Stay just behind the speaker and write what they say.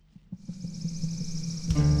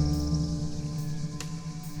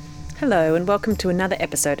Hello and welcome to another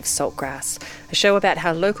episode of Saltgrass, a show about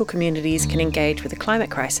how local communities can engage with the climate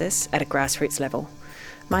crisis at a grassroots level.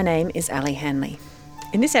 My name is Ali Hanley.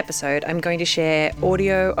 In this episode, I'm going to share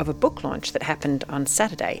audio of a book launch that happened on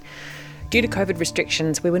Saturday. Due to COVID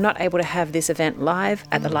restrictions, we were not able to have this event live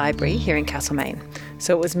at the library here in Castlemaine,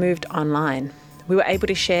 so it was moved online. We were able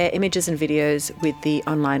to share images and videos with the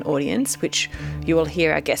online audience, which you will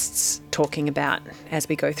hear our guests talking about as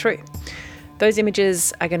we go through. Those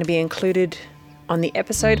images are going to be included on the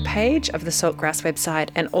episode page of the Saltgrass website,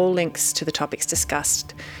 and all links to the topics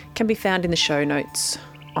discussed can be found in the show notes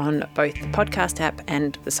on both the podcast app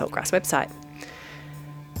and the Saltgrass website.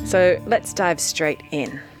 So let's dive straight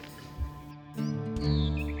in.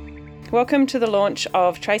 Welcome to the launch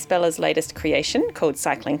of Trace Bella's latest creation called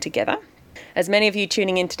Cycling Together. As many of you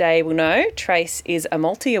tuning in today will know, Trace is a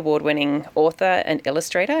multi-award-winning author and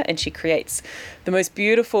illustrator, and she creates the most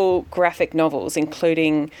beautiful graphic novels,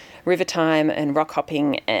 including River Time and Rock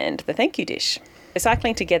Hopping and The Thank You Dish.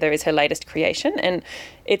 Cycling Together is her latest creation, and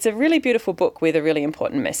it's a really beautiful book with a really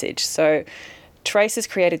important message. So Trace has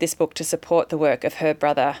created this book to support the work of her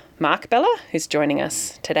brother, Mark Bella, who's joining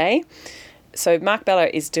us today. So Mark Bella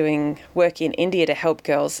is doing work in India to help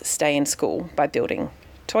girls stay in school by building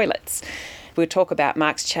toilets. We'll talk about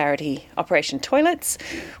Mark's charity, Operation Toilets,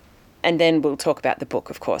 and then we'll talk about the book,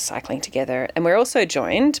 of course, Cycling Together. And we're also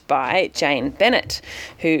joined by Jane Bennett,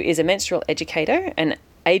 who is a menstrual educator and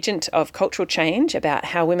agent of cultural change about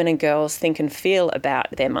how women and girls think and feel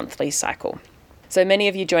about their monthly cycle. So many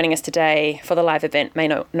of you joining us today for the live event may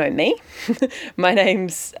not know me. My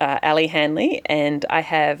name's Ali Hanley, and I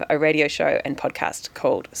have a radio show and podcast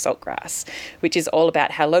called Saltgrass, which is all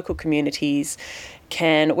about how local communities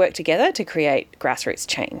can work together to create grassroots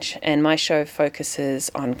change. And my show focuses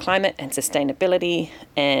on climate and sustainability.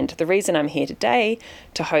 And the reason I'm here today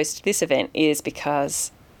to host this event is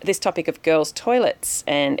because this topic of girls' toilets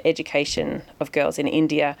and education of girls in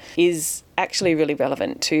India is actually really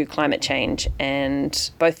relevant to climate change,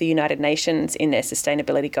 and both the United Nations in their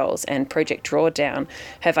sustainability goals and Project Drawdown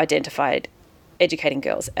have identified educating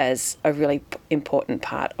girls as a really important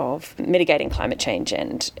part of mitigating climate change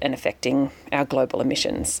and affecting our global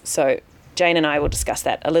emissions. So Jane and I will discuss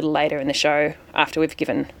that a little later in the show after we've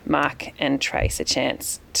given Mark and Trace a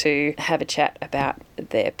chance to have a chat about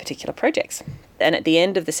their particular projects. And at the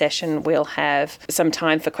end of the session, we'll have some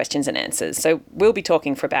time for questions and answers. So we'll be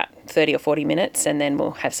talking for about 30 or 40 minutes, and then we'll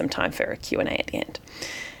have some time for a Q&A at the end.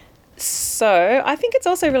 So I think it's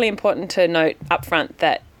also really important to note upfront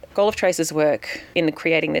that all of Trace's work in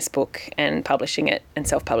creating this book and publishing it and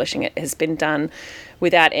self-publishing it has been done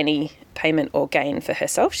without any payment or gain for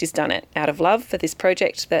herself. She's done it out of love for this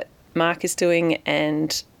project that Mark is doing,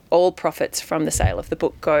 and all profits from the sale of the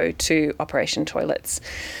book go to Operation Toilets.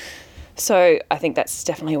 So I think that's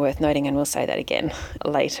definitely worth noting, and we'll say that again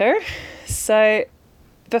later. So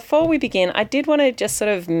before we begin, I did want to just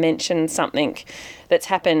sort of mention something that's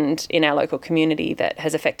happened in our local community that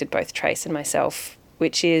has affected both Trace and myself,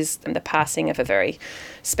 which is the passing of a very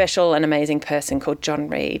special and amazing person called John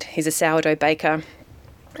Reed. He's a sourdough baker,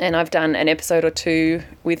 and I've done an episode or two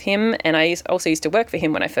with him, and I also used to work for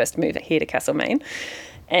him when I first moved here to Castlemaine.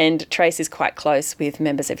 And Trace is quite close with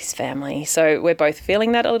members of his family. So we're both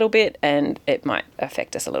feeling that a little bit, and it might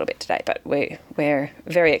affect us a little bit today, but we're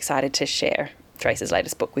very excited to share Trace's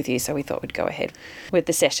latest book with you, so we thought we'd go ahead with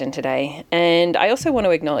the session today. And I also want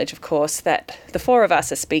to acknowledge, of course, that the four of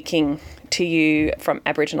us are speaking to you from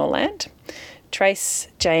Aboriginal land. Trace,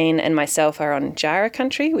 Jane and myself are on Jara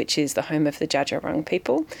country, which is the home of the Dja Dja Wurrung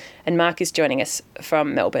people, and Mark is joining us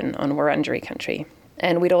from Melbourne on Wurundjeri country.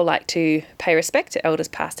 And we'd all like to pay respect to elders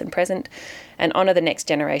past and present and honour the next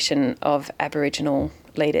generation of Aboriginal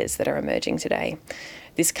leaders that are emerging today.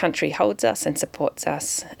 This country holds us and supports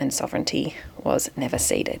us, and sovereignty was never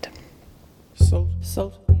ceded. Salt,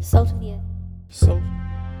 salt, Salt of the earth. salt,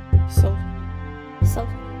 salt, Salt.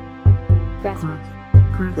 Grassroots.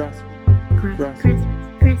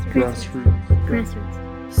 grassroots,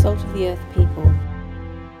 Grassroots. Salt of the earth people.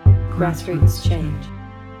 Grassroots change.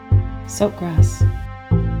 Saltgrass.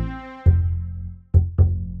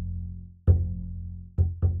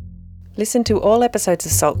 Listen to all episodes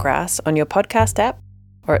of Saltgrass on your podcast app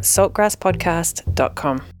or at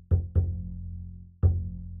saltgrasspodcast.com.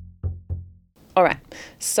 All right,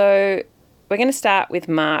 so we're going to start with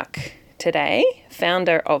Mark today,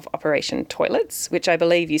 founder of Operation Toilets, which I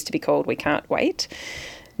believe used to be called We Can't Wait.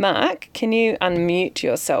 Mark, can you unmute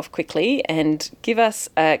yourself quickly and give us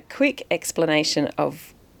a quick explanation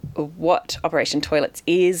of what Operation Toilets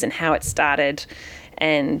is and how it started?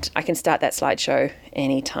 And I can start that slideshow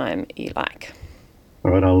anytime you like. All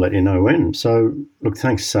right, I'll let you know when. So, look,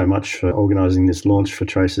 thanks so much for organising this launch for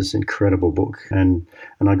Trace's incredible book. And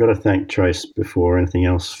I've got to thank Trace before anything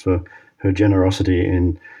else for her generosity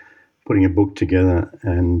in putting a book together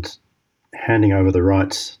and handing over the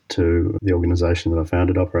rights to the organisation that I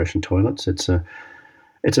founded, Operation Toilets. It's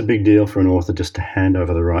a big deal for an author just to hand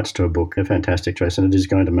over the rights to a book. They're fantastic, Trace, and it is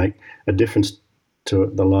going to make a difference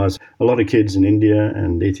to the lives of a lot of kids in India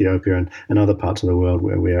and Ethiopia and other parts of the world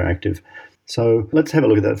where we are active. So let's have a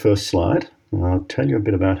look at that first slide. I'll tell you a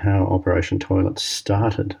bit about how Operation Toilets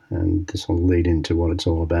started, and this will lead into what it's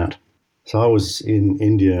all about. So I was in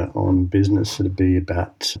India on business, it'd be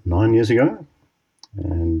about 9 years ago,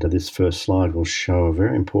 and this first slide will show a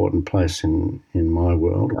very important place in my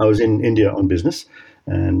world. I was in India on business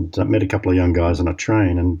and met a couple of young guys on a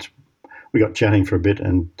train, and we got chatting for a bit,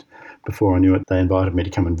 and before I knew it, they invited me to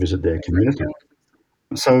come and visit their community.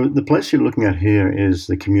 So the place you're looking at here is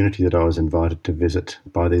the community that I was invited to visit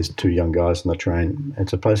by these two young guys on the train.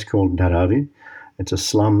 It's a place called Dharavi. It's a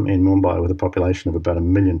slum in Mumbai with a population of about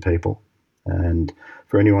 1 million people. And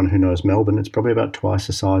for anyone who knows Melbourne, it's probably about twice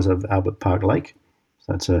the size of Albert Park Lake.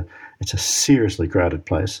 So it's a seriously crowded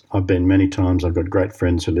place. I've been many times. I've got great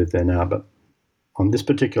friends who live there now, but on this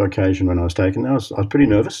particular occasion when I was taken there, I was pretty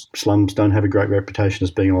nervous. Slums don't have a great reputation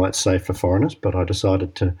as being all that safe for foreigners, but I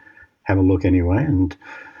decided to have a look anyway. And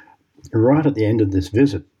right at the end of this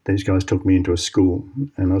visit, these guys took me into a school,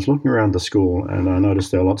 and I was looking around the school and I noticed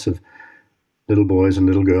there were lots of little boys and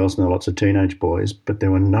little girls, and there were lots of teenage boys, but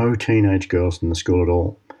there were no teenage girls in the school at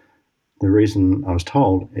all. The reason I was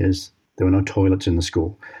told is there were no toilets in the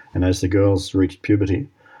school, and as the girls reached puberty,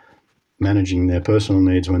 managing their personal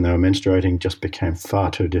needs when they were menstruating just became far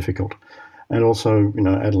too difficult. And also,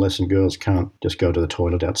 adolescent girls can't just go to the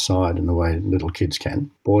toilet outside in the way little kids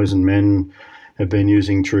can. Boys and men have been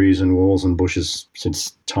using trees and walls and bushes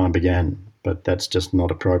since time began, but that's just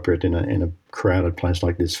not appropriate in a crowded place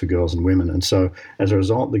like this for girls and women. And so, as a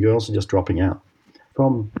result, the girls are just dropping out.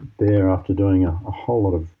 From there, after doing a whole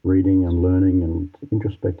lot of reading and learning and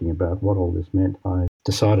introspecting about what all this meant, I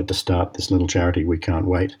decided to start this little charity, We Can't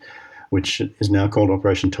Wait, which is now called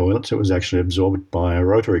Operation Toilets. It was actually absorbed by a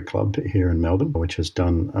Rotary Club here in Melbourne, which has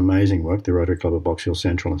done amazing work. The Rotary Club of Box Hill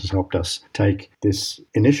Central has helped us take this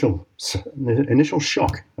initial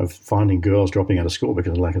shock of finding girls dropping out of school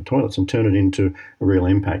because of lack of toilets and turn it into a real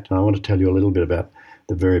impact. And I want to tell you a little bit about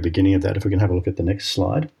the very beginning of that, if we can have a look at the next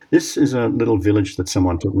slide. This is a little village that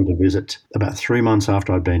someone took me to visit about 3 months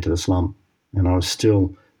after I'd been to the slum, and I was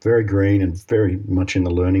still very green and very much in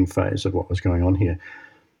the learning phase of what was going on here.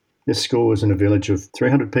 This school was in a village of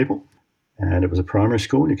 300 people, and it was a primary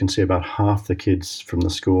school. You can see about half the kids from the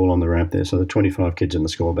school on the ramp there. So there are 25 kids in the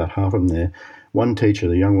school, about half of them there. One teacher,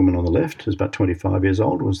 the young woman on the left, who's about 25 years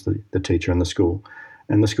old, was the teacher in the school,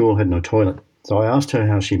 and the school had no toilet. So I asked her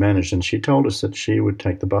how she managed, and she told us that she would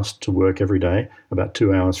take the bus to work every day, about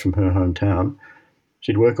 2 hours from her hometown.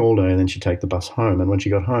 She'd work all day, and then she'd take the bus home. And when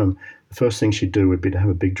she got home, the first thing she'd do would be to have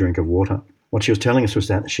a big drink of water. What she was telling us was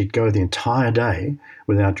that she'd go the entire day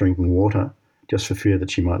without drinking water, just for fear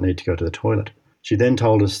that she might need to go to the toilet. She then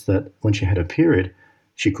told us that when she had her period,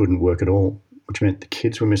 she couldn't work at all, which meant the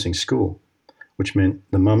kids were missing school, which meant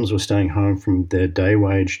the mums were staying home from their day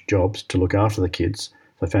wage jobs to look after the kids.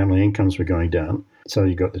 So family incomes were going down. So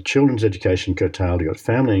you got the children's education curtailed, you got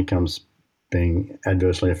family incomes being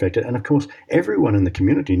adversely affected. And of course, everyone in the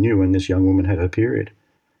community knew when this young woman had her period.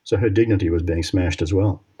 So her dignity was being smashed as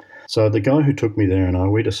well. So the guy who took me there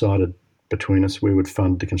and we decided between us we would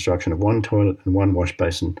fund the construction of one toilet and one wash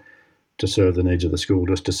basin to serve the needs of the school,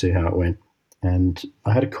 just to see how it went. And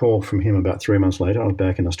I had a call from him about 3 months later. I was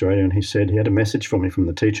back in Australia, and he said he had a message for me from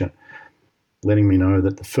the teacher letting me know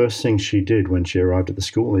that the first thing she did when she arrived at the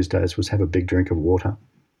school these days was have a big drink of water.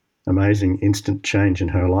 Amazing instant change in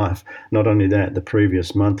her life. Not only that, the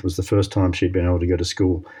previous month was the first time she'd been able to go to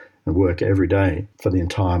school and work every day for the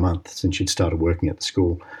entire month since she'd started working at the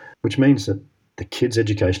school, which means that the kids'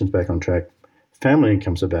 education is back on track, family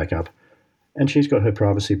incomes are back up, and she's got her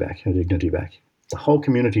privacy back, her dignity back. The whole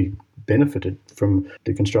community benefited from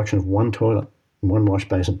the construction of one toilet and one wash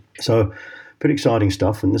basin. So pretty exciting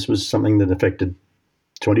stuff, and this was something that affected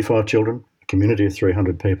 25 children, a community of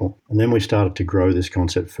 300 people. And then we started to grow this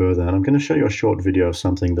concept further, and I'm going to show you a short video of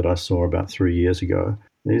something that I saw about 3 years ago.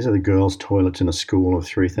 These are the girls' toilets in a school of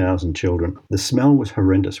 3,000 children. The smell was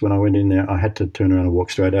horrendous. When I went in there, I had to turn around and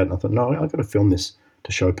walk straight out, and I thought, no, I've got to film this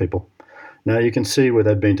to show people. Now you can see where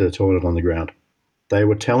they'd been to the toilet on the ground. They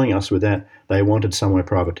were telling us with that they wanted somewhere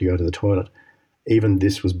private to go to the toilet. Even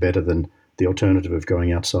this was better than the alternative of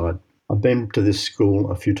going outside. I've been to this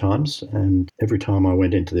school a few times, and every time I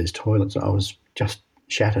went into these toilets, I was just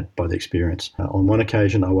shattered by the experience. On one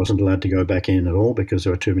occasion, I wasn't allowed to go back in at all because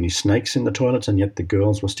there were too many snakes in the toilets, and yet the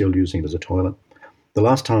girls were still using it as a toilet. The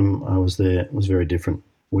last time I was there was very different.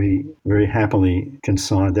 We very happily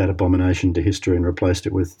consigned that abomination to history and replaced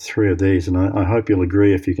it with 3 of these. And I hope you'll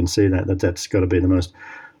agree, if you can see that's got to be the most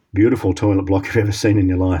beautiful toilet block you've ever seen in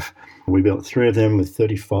your life. We built 3 of them with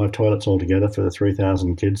 35 toilets altogether for the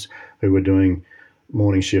 3,000 kids who were doing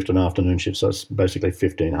morning shift and afternoon shift. So it's basically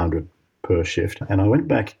 1,500 per shift. And I went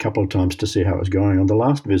back a couple of times to see how it was going. On the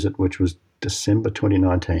last visit, which was December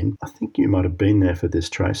 2019, I think you might have been there for this,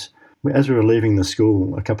 Trace. As we were leaving the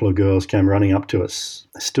school, a couple of girls came running up to us,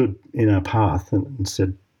 stood in our path and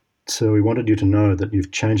said, "Sir, we wanted you to know that you've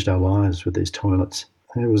changed our lives with these toilets."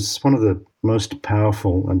 And it was one of the most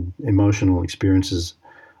powerful and emotional experiences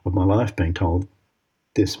of my life, being told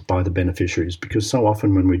this by the beneficiaries, because so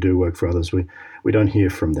often when we do work for others, we don't hear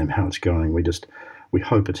from them how it's going. We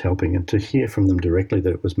hope it's helping, and to hear from them directly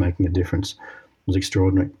that it was making a difference was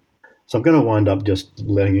extraordinary. So I'm going to wind up just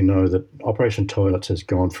letting you know that Operation Toilets has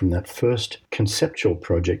gone from that first conceptual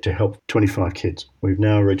project to help 25 kids. We've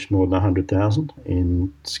now reached more than 100,000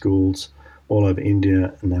 in schools all over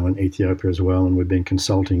India and now in Ethiopia as well, and we've been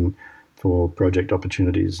consulting for project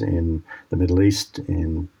opportunities in the Middle East,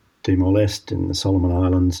 in Timor-Leste, in the Solomon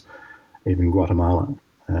Islands, even Guatemala.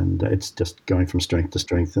 And it's just going from strength to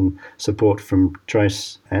strength, and support from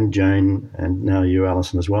Trace and Jane and now you,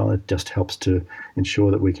 Alison, as well. It just helps to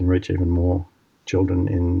ensure that we can reach even more children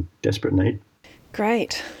in desperate need.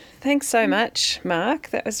 Great. Thanks so much,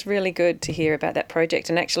 Mark. That was really good to hear about that project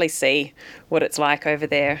and actually see what it's like over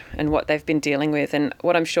there and what they've been dealing with and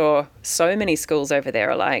what I'm sure so many schools over there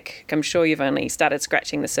are like. I'm sure you've only started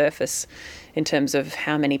scratching the surface in terms of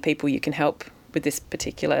how many people you can help with this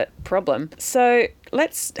particular problem. So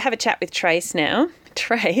let's have a chat with Trace now.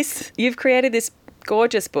 Trace, you've created this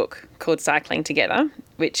gorgeous book called Cycling Together,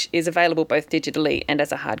 which is available both digitally and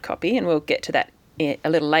as a hard copy, and we'll get to that a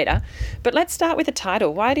little later. But let's start with the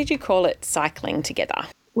title. Why did you call it Cycling Together?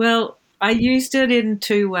 Well, I used it in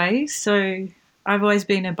 2 ways. So I've always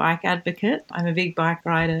been a bike advocate. I'm a big bike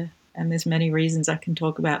rider, and there's many reasons I can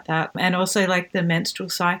talk about that. And also like the menstrual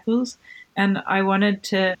cycles. And I wanted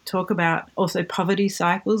to talk about also poverty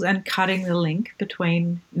cycles and cutting the link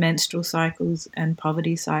between menstrual cycles and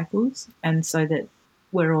poverty cycles, and so that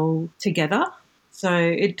we're all together. So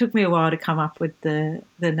it took me a while to come up with the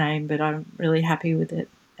name, but I'm really happy with it.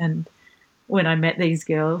 And when I met these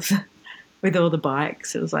girls with all the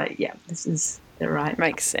bikes, it was like, yeah, this is the right.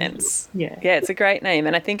 Makes sense. Yeah. Yeah, it's a great name.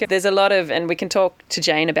 And I think there's a lot of, and we can talk to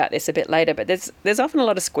Jane about this a bit later, but there's often a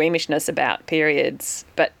lot of squeamishness about periods,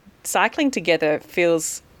 but cycling together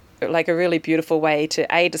feels like a really beautiful way to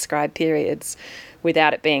describe periods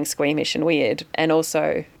without it being squeamish and weird. And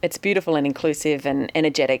also it's beautiful and inclusive and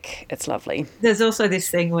energetic. It's lovely. There's also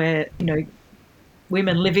this thing where,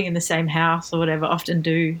 women living in the same house or whatever often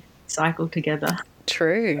do cycle together.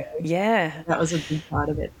 True. Yeah. That was a big part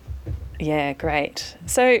of it. Yeah, great.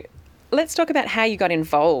 So let's talk about how you got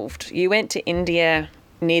involved. You went to India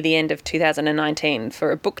near the end of 2019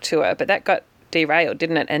 for a book tour, but that got derailed,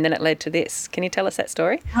 didn't it? And then it led to this. Can you tell us that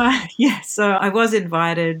story? Yeah, so I was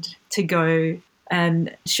invited to go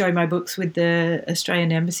and show my books with the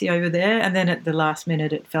Australian Embassy over there, and then at the last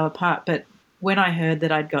minute it fell apart. But when I heard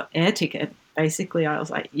that I'd got air ticket, basically I was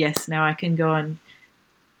like, yes, now I can go and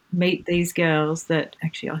meet these girls that,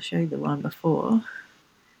 actually I'll show you the one before.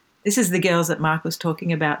 This is the girls that Mark was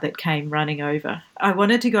talking about that came running over. I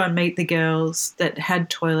wanted to go and meet the girls that had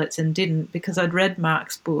toilets and didn't, because I'd read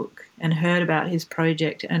Mark's book and heard about his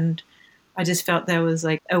project, and I just felt there was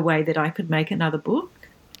like a way that I could make another book.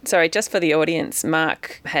 Sorry, just for the audience,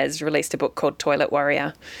 Mark has released a book called Toilet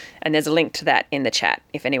Warrior, and there's a link to that in the chat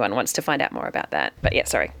if anyone wants to find out more about that. But yeah,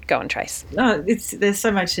 sorry, go on, Trace. Oh, there's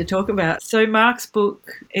so much to talk about. So Mark's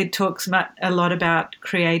book, it talks a lot about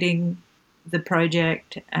creating the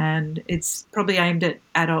project, and it's probably aimed at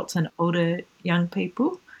adults and older young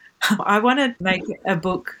people. I want to make a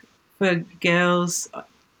book for girls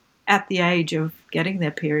at the age of getting their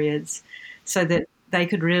periods so that they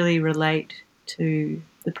could really relate to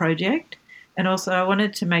the project. And also I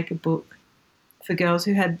wanted to make a book for girls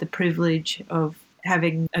who had the privilege of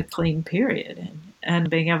having a clean period and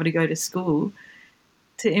being able to go to school,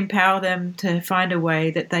 to empower them to find a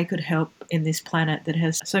way that they could help in this planet that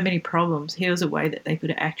has so many problems. Here was a way that they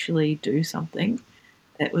could actually do something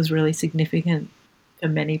that was really significant for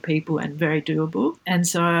many people and very doable. And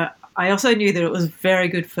so I also knew that it was very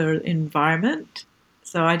good for environment.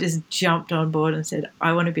 So I just jumped on board and said,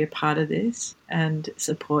 I want to be a part of this and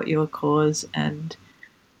support your cause and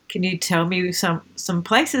can you tell me some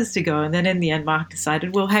places to go? And then in the end, Mark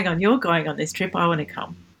decided, well, hang on, you're going on this trip. I want to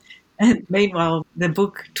come. And meanwhile, the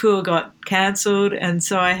book tour got cancelled. And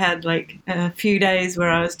so I had like a few days where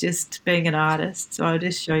I was just being an artist. So I'll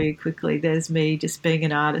just show you quickly. There's me just being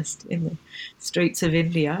an artist in the streets of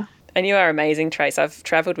India. And you are amazing, Trace. I've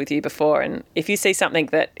travelled with you before, and if you see something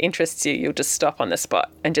that interests you, you'll just stop on the spot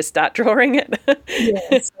and just start drawing it.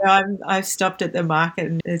 Yeah, so I've stopped at the market,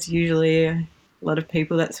 and there's usually a lot of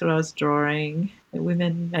people. That's what I was drawing. The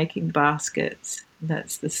women making baskets.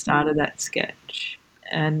 That's the start of that sketch.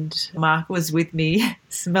 And Mark was with me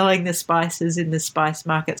smelling the spices in the spice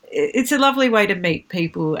market. It's a lovely way to meet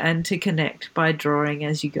people and to connect by drawing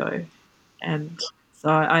as you go. And so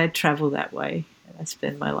I travel that way. I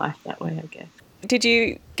spend my life that way, I guess. Did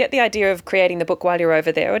you get the idea of creating the book while you were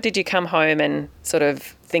over there, or did you come home and sort of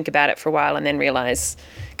think about it for a while and then realise?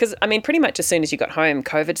 Because, I mean, pretty much as soon as you got home,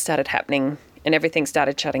 COVID started happening and everything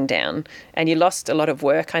started shutting down, and you lost a lot of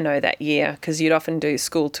work, I know, that year, because you'd often do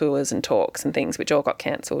school tours and talks and things which all got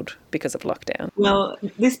cancelled because of lockdown. Well,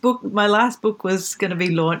 this book, my last book, was going to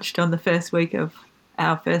be launched on the first week of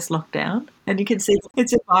our first lockdown, and you can see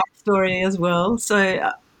it's a bike story as well.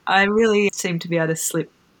 So I really seem to be able to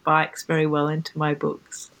slip bikes very well into my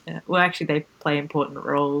books. Well, actually, they play important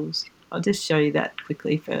roles. I'll just show you that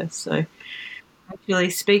quickly first. So actually,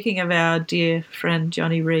 speaking of our dear friend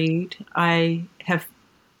Johnny Reid, I have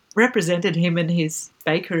represented him in his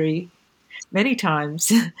bakery many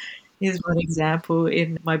times. Here's one example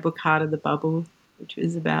in my book Heart of the Bubble, which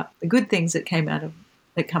was about the good things that come out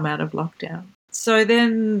of lockdown. So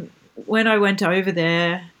then when I went over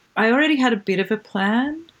there, I already had a bit of a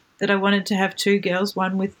plan that I wanted to have two girls,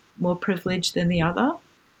 one with more privilege than the other,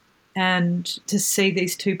 and to see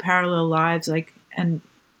these two parallel lives, like, and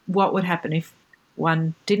what would happen if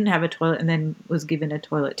one didn't have a toilet and then was given a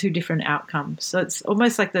toilet, two different outcomes. So it's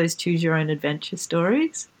almost like those choose your own adventure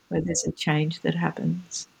stories where there's a change that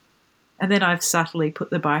happens. And then I've subtly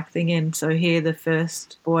put the bike thing in. So here the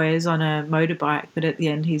first boy is on a motorbike, but at the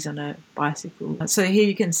end he's on a bicycle. So here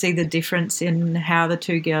you can see the difference in how the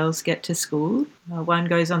two girls get to school. One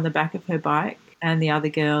goes on the back of her bike and the other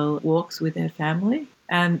girl walks with her family.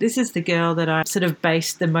 And this is the girl that I sort of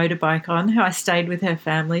based the motorbike on. I stayed with her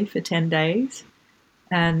family for 10 days.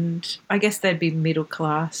 And I guess they'd be middle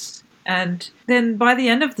class. And then by the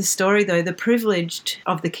end of the story, though, the privilege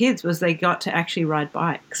of the kids was they got to actually ride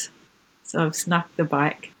bikes. So I've snuck the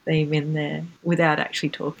bike theme in there without actually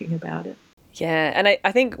talking about it. Yeah, and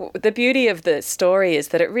I think the beauty of the story is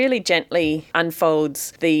that it really gently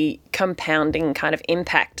unfolds the compounding kind of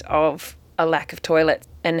impact of a lack of toilets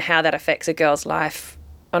and how that affects a girl's life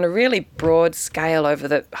on a really broad scale over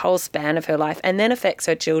the whole span of her life, and then affects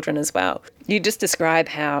her children as well. You just describe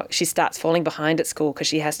how she starts falling behind at school because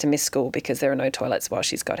she has to miss school because there are no toilets while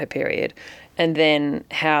she's got her period, and then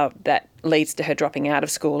how that leads to her dropping out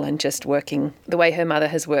of school and just working the way her mother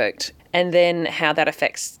has worked, and then how that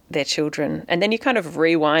affects their children. And then you kind of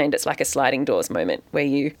rewind. It's like a sliding doors moment where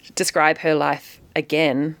you describe her life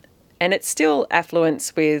again, and it's still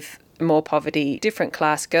affluence with more poverty, different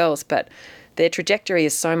class girls, but their trajectory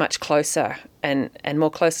is so much closer and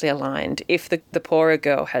more closely aligned if the poorer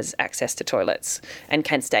girl has access to toilets and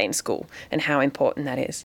can stay in school, and how important that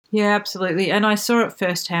is. Yeah, absolutely. And I saw it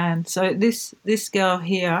firsthand. So this girl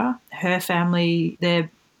here, her family,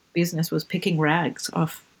 their business was picking rags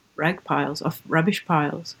off rag piles, off rubbish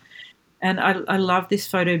piles. And I love this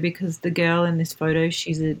photo because the girl in this photo,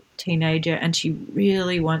 she's a teenager and she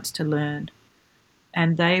really wants to learn.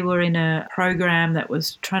 And they were in a program that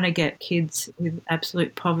was trying to get kids with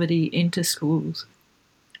absolute poverty into schools.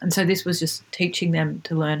 And so this was just teaching them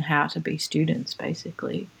to learn how to be students,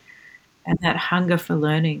 basically. And that hunger for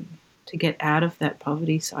learning to get out of that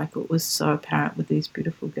poverty cycle was so apparent with these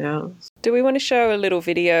beautiful girls. Do we want to show a little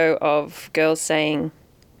video of girls saying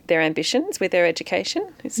their ambitions with their education?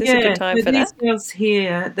 Is this a good time for that? These girls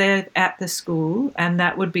here, they're at the school, and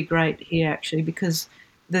that would be great here, actually, because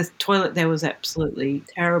the toilet there was absolutely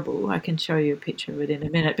terrible. I can show you a picture of it in a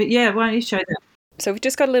minute. But yeah, why don't you show that? So we've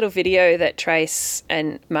just got a little video that Trace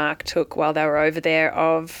and Mark took while they were over there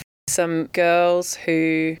of some girls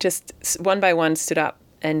who just one by one stood up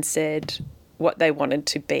and said what they wanted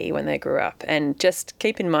to be when they grew up. And just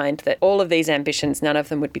keep in mind that all of these ambitions, none of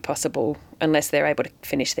them would be possible unless they're able to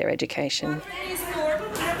finish their education.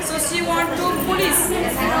 So she wants to police,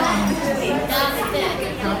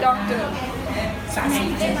 doctor,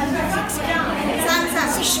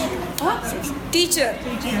 teacher,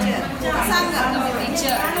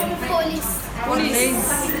 police, military,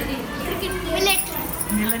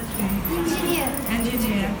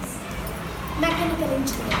 engineer, mechanical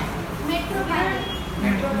engineer, metro pilot,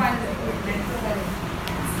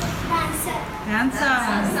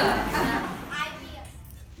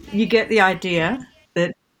 You get the idea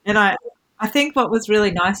that, and I think what was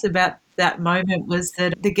really nice about that moment was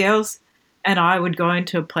that the girls and I would go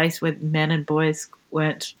into a place where men and boys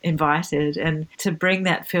weren't invited, and to bring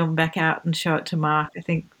that film back out and show it to Mark, I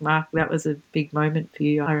think, Mark, that was a big moment for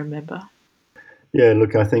you, I remember. Yeah,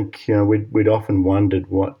 look, I think we'd often wondered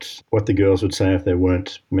what the girls would say if there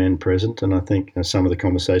weren't men present, and I think some of the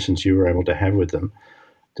conversations you were able to have with them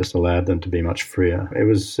just allowed them to be much freer. It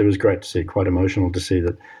was great to see, quite emotional to see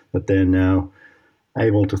that they're now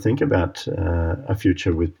able to think about a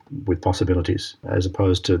future with possibilities, as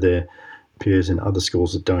opposed to their peers in other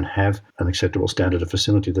schools that don't have an acceptable standard of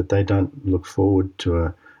facility, that they don't look forward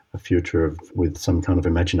to a future with some kind of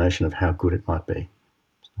imagination of how good it might be.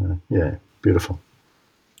 So, yeah, beautiful.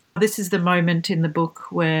 This is the moment in the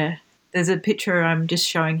book where there's a picture I'm just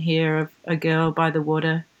showing here of a girl by a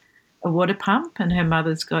water pump, and her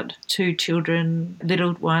mother's got 2 children,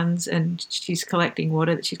 little ones, and she's collecting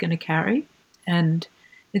water that she's going to carry. And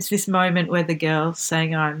it's this moment where the girl's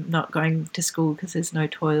saying, I'm not going to school because there's no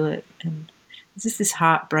toilet. And it's just this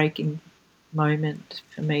heartbreaking moment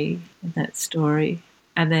for me in that story.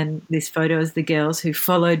 And then this photo is the girls who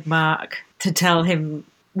followed Mark to tell him,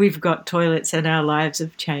 we've got toilets and our lives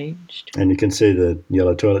have changed. And you can see the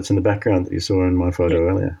yellow toilets in the background that you saw in my photo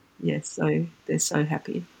earlier. Yes, so they're so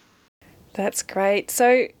happy. That's great.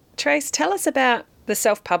 So, Trace, tell us about the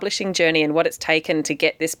self-publishing journey and what it's taken to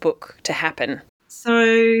get this book to happen.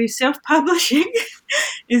 So self-publishing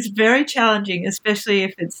is very challenging, especially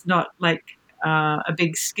if it's not like a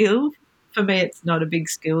big skill. For me, it's not a big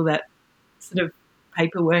skill, that sort of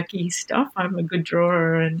paperworky stuff. I'm a good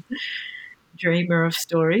drawer and dreamer of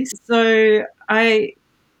stories. So I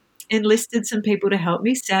enlisted some people to help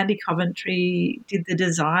me. Sandy Coventry did the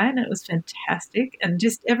design. It was fantastic. And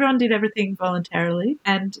just everyone did everything voluntarily.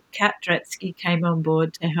 And Kat Dretsky came on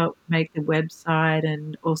board to help make the website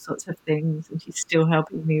and all sorts of things. And she's still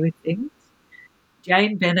helping me with things.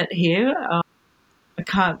 Jane Bennett here, I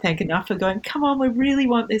can't thank enough for going, come on, we really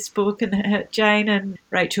want this book. And Jane and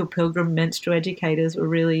Rachel Pilgrim, menstrual educators, were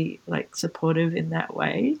really supportive in that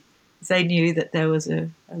way. They knew that there was a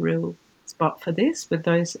real spot for this with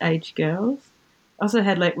those age girls. I also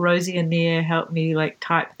had Rosie Anir help me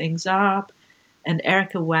type things up, and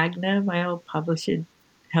Erica Wagner, my old publisher,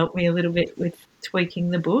 helped me a little bit with tweaking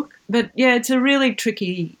the book. But yeah, it's a really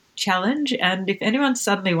tricky challenge, and if anyone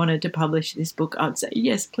suddenly wanted to publish this book, I'd say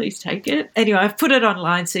yes, please take it. Anyway, I've put it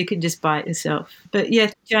online so you can just buy it yourself. But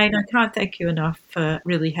yeah, Jane, I can't thank you enough for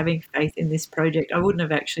really having faith in this project. I wouldn't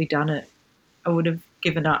have actually done it. I would have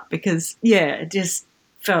given up because it just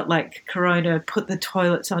felt like Corona put the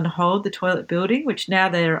toilets on hold, the toilet building, which now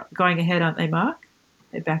they're going ahead, aren't they, Mark?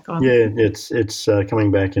 They're back on. Yeah, it's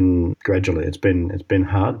coming back in gradually. It's been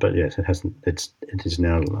hard, but yes, it hasn't. It is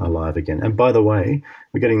now alive again. And by the way,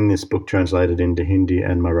 we're getting this book translated into Hindi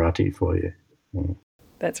and Marathi for you.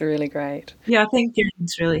 That's really great. Yeah, I think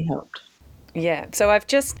Jane's really helped. Yeah, so I've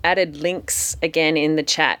just added links again in the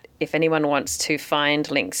chat if anyone wants to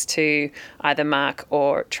find links to either Mark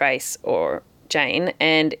or Trace or Jane,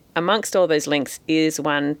 and amongst all those links is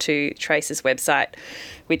one to Trace's website,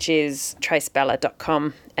 which is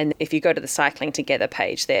tracebella.com, and if you go to the Cycling Together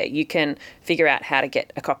page there, you can figure out how to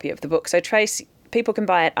get a copy of the book. So Trace, people can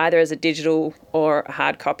buy it either as a digital or a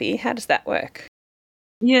hard copy. How does that work?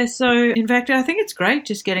 Yeah, so in fact, I think it's great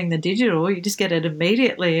just getting the digital. You just get it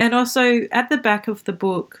immediately. And also at the back of the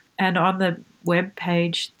book and on the web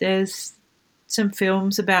page, there's some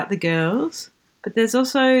films about the girls. But there's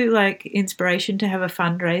also inspiration to have a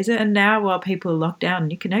fundraiser. And now while people are locked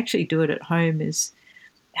down, you can actually do it at home, is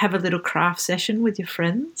have a little craft session with your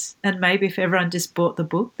friends. And maybe if everyone just bought the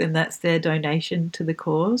book, then that's their donation to the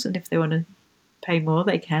cause. And if they want to pay more,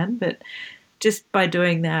 they can. But just by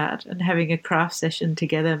doing that and having a craft session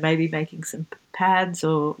together, maybe making some pads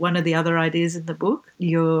or one of the other ideas in the book,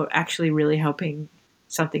 you're actually really helping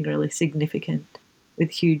something really significant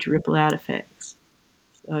with huge ripple out effects.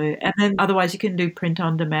 So, and then otherwise you can do print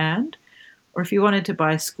on demand, or if you wanted to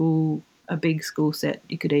buy a big school set,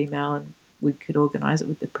 you could email and we could organise it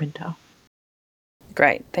with the printer.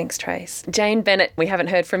 Great. Thanks, Trace. Jane Bennett, we haven't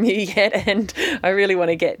heard from you yet, and I really want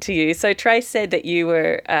to get to you. So Trace said that you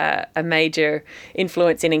were a major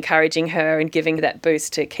influence in encouraging her and giving her that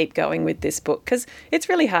boost to keep going with this book, because it's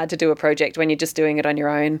really hard to do a project when you're just doing it on your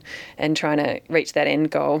own and trying to reach that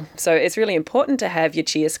end goal. So it's really important to have your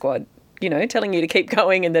cheer squad, telling you to keep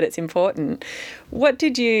going and that it's important. What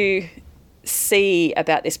did you see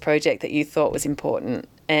about this project that you thought was important?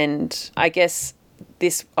 And I guess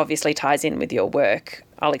this obviously ties in with your work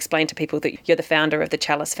I'll explain to people that you're the founder of the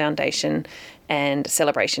Chalice Foundation and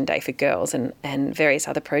Celebration Day for Girls and various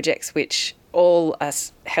other projects which all are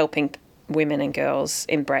helping women and girls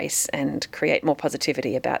embrace and create more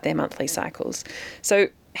positivity about their monthly cycles. So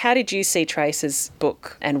how did you see Trace's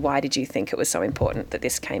book and why did you think it was so important that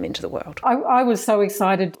this came into the world? I was so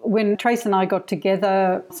excited when Trace and I got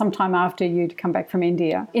together sometime after you'd come back from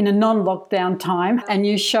India in a non-lockdown time, and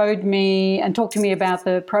you showed me and talked to me about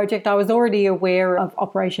the project. I was already aware of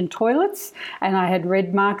Operation Toilets and I had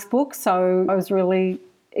read Mark's book, so I was really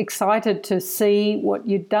excited to see what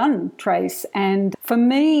you'd done, Trace. And for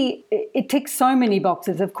me, it ticks so many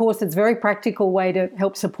boxes. Of course, it's a very practical way to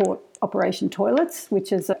help support Operation Toilets,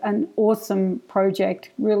 which is an awesome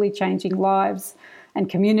project, really changing lives and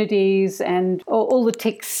communities, and all the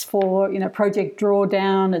ticks for, Project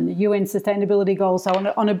Drawdown and the UN Sustainability Goals. So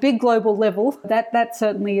on a big global level, that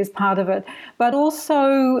certainly is part of it. But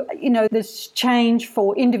also, this change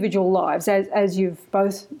for individual lives, as you've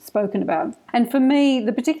both spoken about. And for me,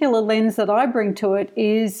 the particular lens that I bring to it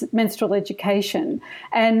is menstrual education.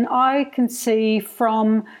 And I can see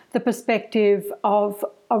from the perspective of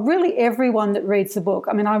really everyone that reads the book.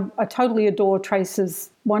 I mean, I totally adore Trace's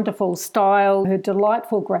wonderful style, her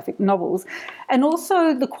delightful graphic novels, and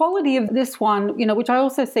also the quality of this one, which I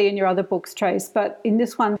also see in your other books, Trace, but in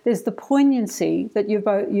this one, there's the poignancy that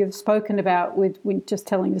you've spoken about with just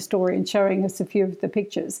telling the story and showing us a few of the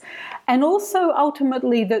pictures, and also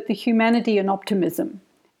ultimately the humanity and optimism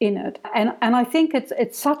in it. And I think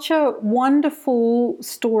it's such a wonderful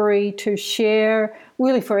story to share,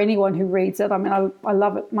 really, for anyone who reads it. I mean, I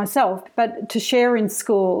love it myself, but to share in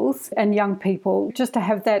schools and young people, just to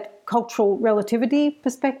have that cultural relativity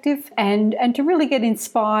perspective and to really get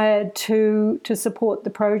inspired to support the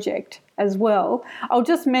project as well. I'll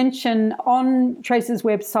just mention on Trace's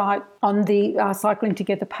website, on the Cycling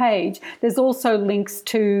Together page, there's also links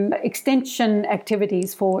to extension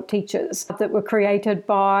activities for teachers that were created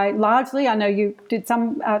by, largely, I know you did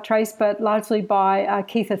some, Trace, but largely by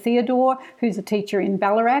Keitha Theodore, who's a teacher in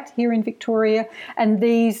Ballarat here in Victoria. And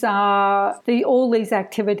these are all these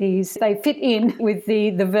activities, they fit in with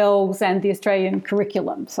the VELS and the Australian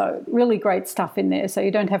curriculum. So really great stuff in there. So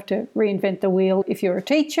you don't have to reinvent the wheel if you're a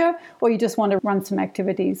teacher or you just want to run some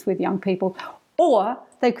activities with young people. Or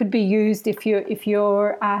they could be used if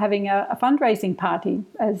you're having a fundraising party,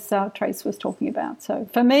 as Trace was talking about. So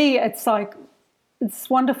for me, it's like, it's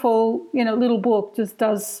wonderful, little book just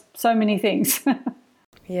does so many things.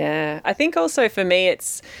 Yeah, I think also for me,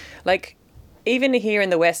 it's like, even here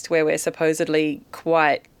in the West where we're supposedly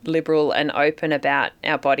quite liberal and open about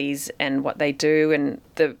our bodies and what they do, and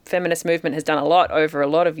the feminist movement has done a lot over a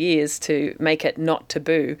lot of years to make it not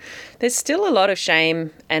taboo, there's still a lot of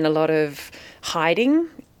shame and a lot of hiding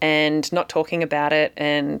and not talking about it,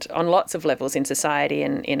 and on lots of levels in society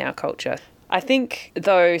and in our culture. I think,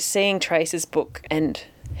 though, seeing Trace's book and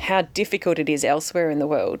how difficult it is elsewhere in the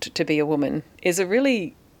world to be a woman is a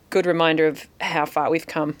really good reminder of how far we've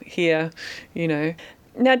come here,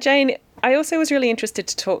 Now, Jane, I also was really interested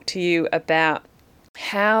to talk to you about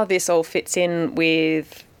how this all fits in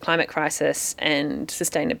with climate crisis and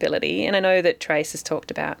sustainability. And I know that Trace has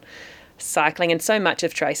talked about cycling, and so much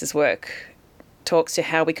of Trace's work talks to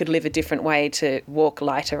how we could live a different way to walk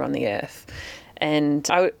lighter on the earth. And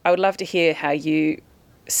I would love to hear how you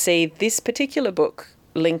see this particular book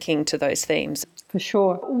linking to those themes. For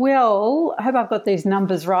sure. Well, I hope I've got these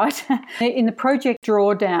numbers right. In the Project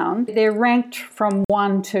Drawdown, they're ranked from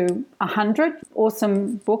 1 to 100.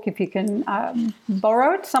 Awesome book if you can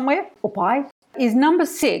borrow it somewhere or buy. Is number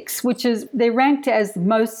 6, which is, they're ranked as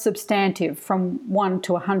most substantive from 1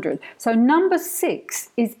 to 100. So number 6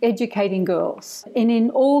 is educating girls. And in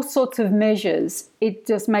all sorts of measures, it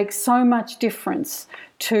just makes so much difference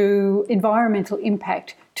to environmental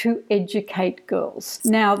impact to educate girls.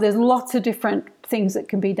 Now, there's lots of different things that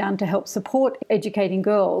can be done to help support educating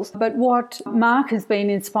girls. But what Mark has been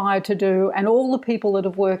inspired to do, and all the people that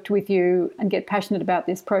have worked with you and get passionate about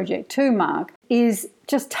this project too, Mark, is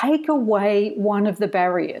just take away one of the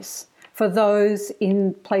barriers for those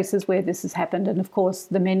in places where this has happened, and of course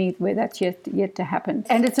the many where that's yet to happen.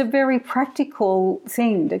 And it's a very practical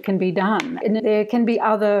thing that can be done. And there can be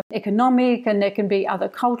other economic and there can be other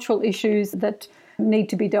cultural issues that need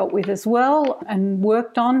to be dealt with as well and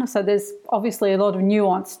worked on. So there's obviously a lot of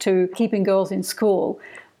nuance to keeping girls in school,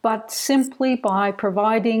 but simply by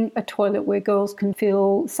providing a toilet where girls can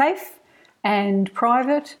feel safe and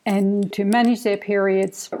private, and to manage their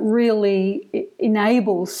periods really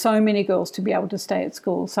enables so many girls to be able to stay at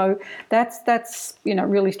school. So that's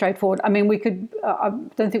really straightforward. I mean, we could. I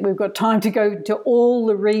don't think we've got time to go to all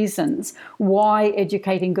the reasons why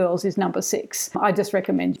educating girls is number 6. I just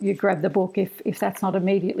recommend you grab the book if that's not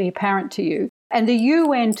immediately apparent to you. And the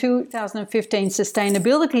UN 2015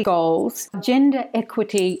 Sustainability Goals, gender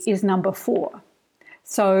equity is number 4.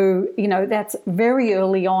 So, that's very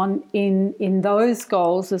early on in those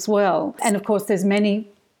goals as well. And of course, there's many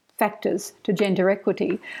factors to gender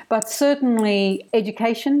equity, but certainly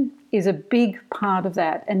education is a big part of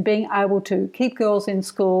that, and being able to keep girls in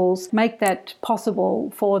schools, make that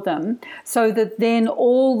possible for them, so that then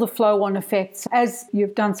all the flow-on effects, as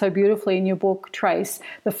you've done so beautifully in your book, Trace,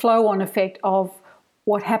 the flow-on effect of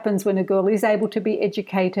what happens when a girl is able to be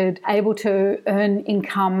educated, able to earn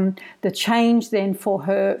income, the change then for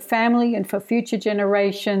her family and for future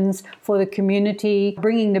generations, for the community,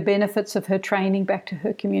 bringing the benefits of her training back to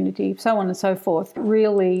her community, so on and so forth,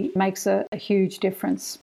 really makes a huge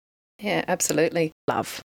difference. Yeah, absolutely.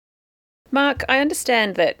 Love. Mark, I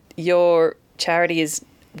understand that your charity is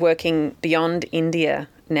working beyond India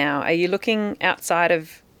now. Are you looking outside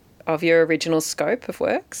of your original scope of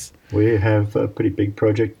works? We have a pretty big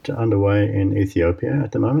project underway in Ethiopia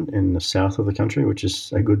at the moment, in the south of the country, which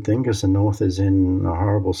is a good thing because the north is in a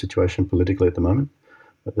horrible situation politically at the moment.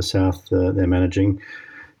 But the south, they're managing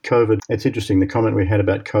COVID. It's interesting, the comment we had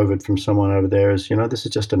about COVID from someone over there is, this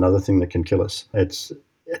is just another thing that can kill us.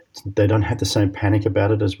 They don't have the same panic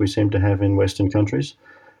about it as we seem to have in Western countries,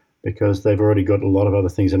 because they've already got a lot of other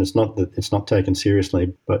things, and it's not that it's not taken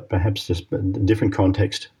seriously, but perhaps just a different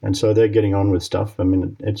context. And so they're getting on with stuff. I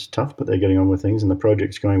mean, it's tough, but they're getting on with things, and the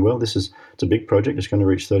project's going well. It's a big project. It's going to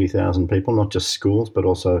reach 30,000 people, not just schools, but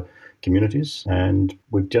also communities. And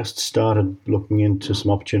we've just started looking into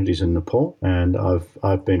some opportunities in Nepal, and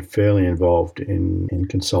I've been fairly involved in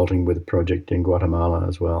consulting with a project in Guatemala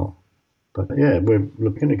as well. But yeah, we're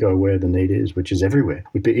looking to go where the need is, which is everywhere. It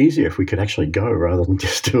would be easier if we could actually go rather than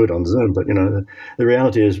just do it on Zoom. But, the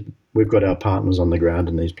reality is we've got our partners on the ground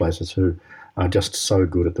in these places who are just so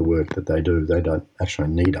good at the work that they do. They don't actually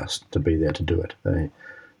need us to be there to do it.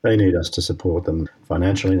 They need us to support them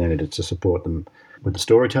financially. They need us to support them with the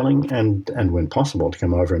storytelling and when possible, to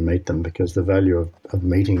come over and meet them, because the value of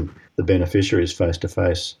meeting the beneficiaries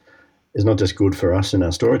face-to-face is not just good for us in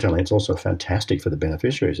our storytelling, it's also fantastic for the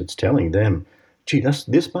beneficiaries. It's telling them, gee,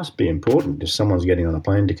 this must be important if someone's getting on a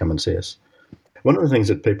plane to come and see us. One of the things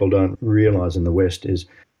that people don't realise in the West is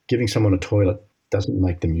giving someone a toilet doesn't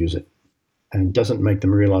make them use it and doesn't make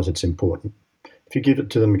them realise it's important. If you give it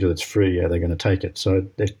to them because it's free, they're going to take it. So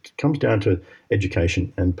it comes down to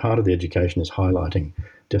education, and part of the education is highlighting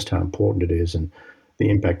just how important it is and the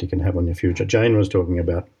impact it can have on your future. Jane was talking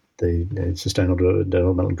about the Sustainable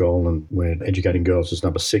Development Goal, and we're educating girls is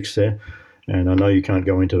number 6 there. And I know you can't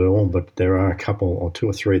go into it all, but there are a couple or 2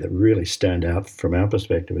 or 3 that really stand out from our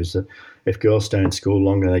perspective, is that if girls stay in school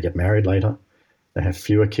longer, they get married later, they have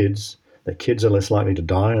fewer kids, their kids are less likely to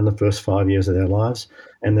die in the first 5 years of their lives,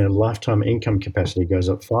 and their lifetime income capacity goes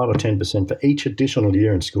up 5 or 10% for each additional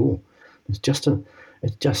year in school. It's just so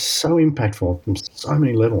impactful from so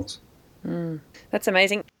many levels. That's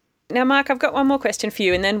amazing. Now, Mark, I've got one more question for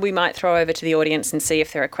you, and then we might throw over to the audience and see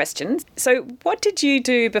if there are questions. So what did you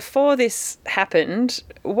do before this happened?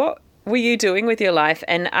 What were you doing with your life?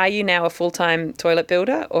 And are you now a full-time toilet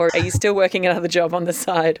builder, or are you still working another job on the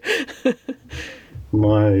side?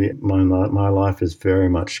 My life is very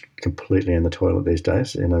much completely in the toilet these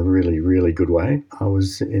days, in a really, really good way. I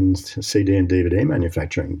was in CD and DVD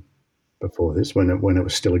manufacturing before this, when it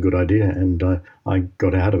was still a good idea, and I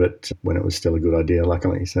got out of it when it was still a good idea,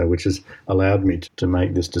 luckily. So, which has allowed me to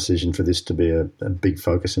make this decision for this to be a big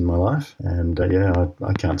focus in my life. And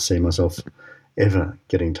I can't see myself ever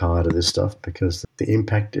getting tired of this stuff, because the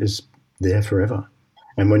impact is there forever.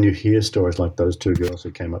 And when you hear stories like those 2 girls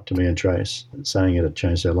who came up to me and Trace saying it had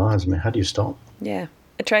changed their lives, I mean, how do you stop? Yeah.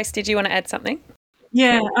 Trace, did you want to add something?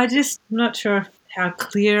 Yeah, I'm not sure how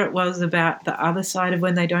clear it was about the other side of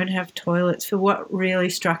when they don't have toilets. For what really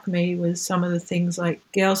struck me was some of the things like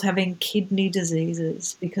girls having kidney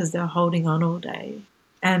diseases because they're holding on all day,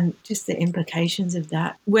 and just the implications of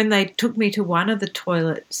that. When they took me to one of the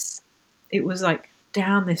toilets, it was like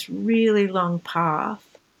down this really long path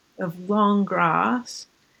of long grass,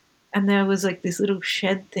 and there was like this little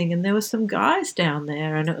shed thing, and there were some guys down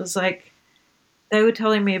there, and it was like they were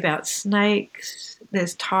telling me about snakes,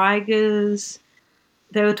 there's tigers,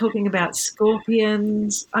 they were talking about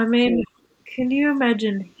scorpions. I mean, can you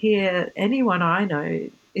imagine here, anyone I know,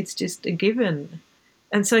 it's just a given.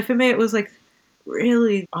 And so for me, it was like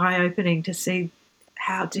really eye-opening to see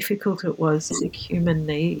how difficult it was as a human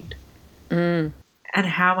need and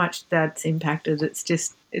how much that's impacted.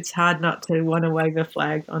 It's hard not to want to wave a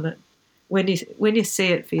flag on it. When you see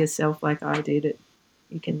it for yourself like I did,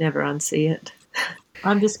 you can never unsee it.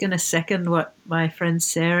 I'm just going to second what my friend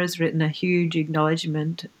Sarah's written, a huge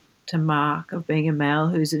acknowledgement to Mark of being a male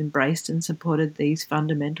who's embraced and supported these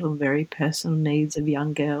fundamental and very personal needs of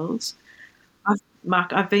young girls.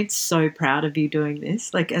 Mark, I've been so proud of you doing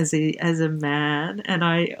this, like as a man, and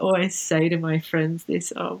I always say to my friends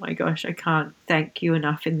this, oh my gosh, I can't thank you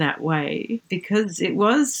enough in that way, because it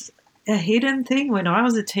was a hidden thing when I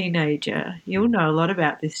was a teenager. You'll know a lot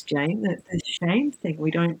about this, Jane, that the shame thing,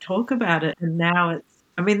 we don't talk about it, and now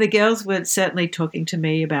the girls were certainly talking to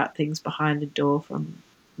me about things behind the door from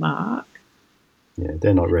Mark. Yeah,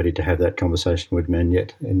 they're not ready to have that conversation with men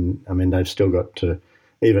yet, and they've still got to.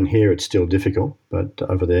 Even here, it's still difficult, but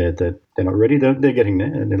over there, they're not ready. They're getting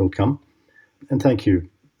there, and it'll come. And thank you,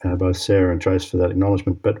 both Sarah and Trace, for that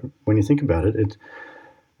acknowledgement. But when you think about it,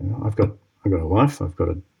 I've got a wife, I've got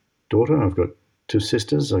a daughter, I've got 2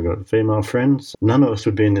 sisters, I've got female friends. None of us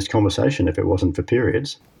would be in this conversation if it wasn't for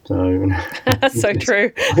periods. So so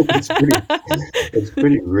true. It's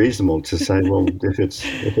pretty reasonable to say, well, if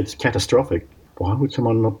it's catastrophic, why would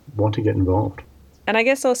someone not want to get involved? And I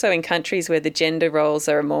guess also in countries where the gender roles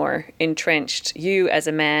are more entrenched, you as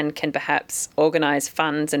a man can perhaps organise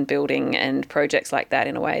funds and building and projects like that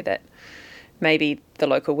in a way that maybe the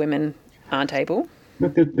local women aren't able.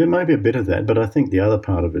 Look, there may be a bit of that, but I think the other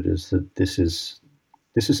part of it is that this is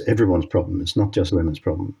everyone's problem. It's not just women's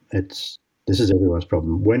problem. This is everyone's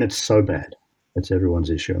problem. When it's so bad, it's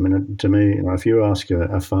everyone's issue. To me, if you ask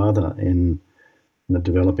a father in a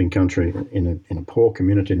developing country, in a poor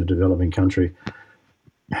community in a developing country,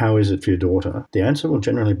 how is it for your daughter? The answer will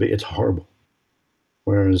generally be, it's horrible.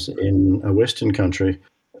 Whereas in a Western country,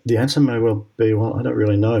 the answer may well be, well, I don't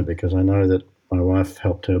really know, because I know that my wife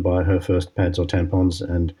helped her buy her first pads or tampons,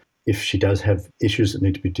 and if she does have issues that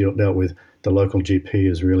need to be dealt with, the local GP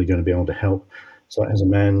is really going to be able to help. So as a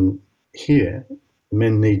man here,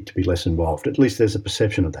 men need to be less involved. At least there's a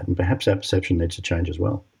perception of that, and perhaps that perception needs to change as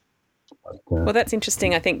well. Well, that's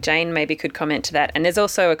interesting. I think Jane maybe could comment to that. And there's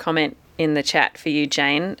also a comment in the chat for you,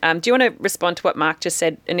 Jane. Do you want to respond to what Mark just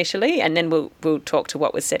said initially, and then we'll talk to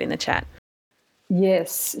what was said in the chat?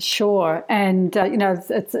 Yes, sure. And,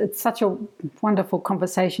 it's such a wonderful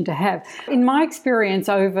conversation to have. In my experience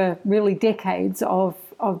over really decades of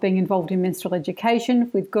being involved in menstrual education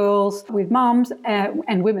with girls, with mums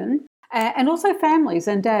and women, and also families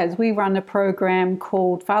and dads, we run a program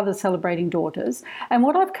called Fathers Celebrating Daughters. And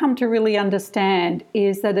what I've come to really understand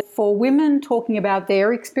is that for women talking about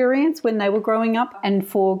their experience when they were growing up, and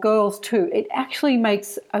for girls too, it actually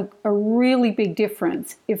makes a really big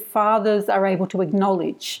difference if fathers are able to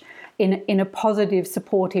acknowledge in a positive,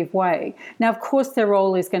 supportive way. Now, of course, their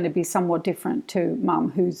role is going to be somewhat different to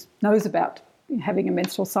mum, who knows about having a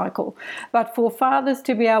menstrual cycle. But for fathers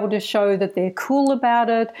to be able to show that they're cool about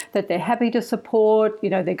it, that they're happy to support,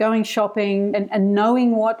 they're going shopping and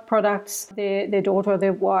knowing what products their daughter or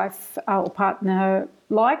their wife or partner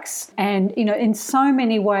likes, and in so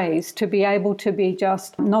many ways to be able to be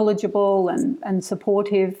just knowledgeable and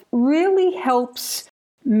supportive really helps.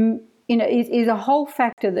 It is a whole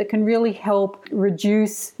factor that can really help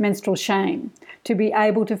reduce menstrual shame, to be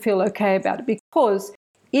able to feel okay about it. Because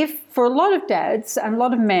if for a lot of dads and a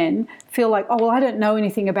lot of men feel like, oh, well, I don't know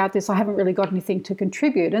anything about this, I haven't really got anything to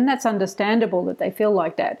contribute, and that's understandable that they feel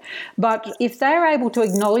like that. But if they're able to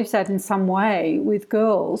acknowledge that in some way with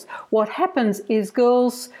girls, what happens is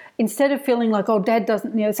girls, instead of feeling like, oh, dad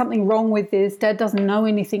doesn't, something wrong with this, dad doesn't know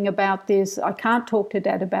anything about this, I can't talk to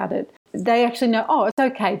dad about it, they actually know, oh, it's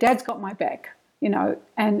okay, dad's got my back.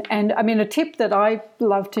 And a tip that I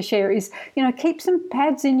love to share is, keep some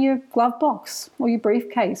pads in your glove box or your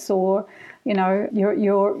briefcase, or,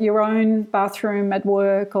 your own bathroom at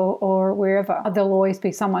work or wherever. There'll always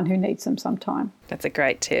be someone who needs them sometime. That's a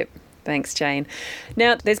great tip. Thanks, Jane.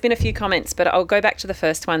 Now, there's been a few comments, but I'll go back to the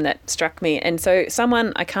first one that struck me. And so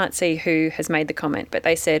someone, I can't see who has made the comment, but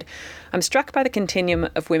they said, I'm struck by the continuum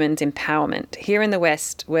of women's empowerment. Here in the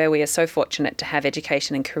West, where we are so fortunate to have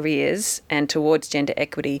education and careers and towards gender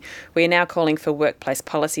equity, we are now calling for workplace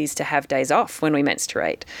policies to have days off when we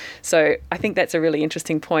menstruate. So I think that's a really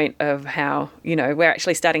interesting point of how, we're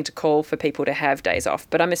actually starting to call for people to have days off,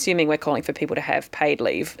 but I'm assuming we're calling for people to have paid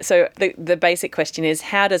leave. So the basic question is,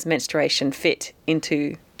 how does menstruation fit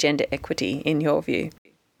into gender equity in your view?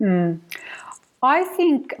 I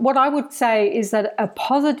think what I would say is that a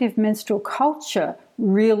positive menstrual culture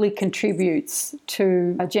really contributes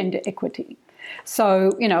to gender equity.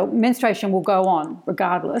 So, menstruation will go on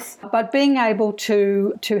regardless. But being able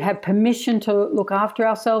to have permission to look after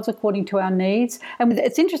ourselves according to our needs. And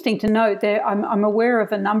it's interesting to note that I'm aware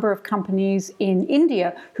of a number of companies in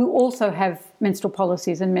India who also have menstrual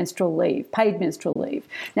policies and menstrual leave, paid menstrual leave.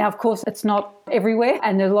 Now, of course, it's not everywhere,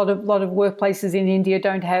 and a lot of workplaces in India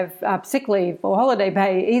don't have sick leave or holiday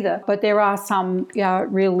pay either, but there are some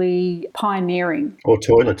really pioneering. Or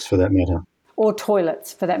toilets, for that matter. Or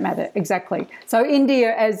toilets, for that matter, exactly. So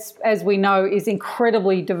India, as we know, is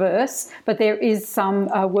incredibly diverse, but there is some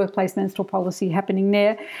workplace menstrual policy happening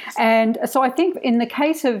there. And so I think in the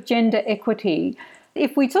case of gender equity,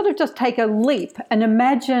 if we sort of just take a leap and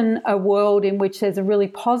imagine a world in which there's a really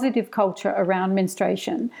positive culture around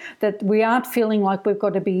menstruation, that we aren't feeling like we've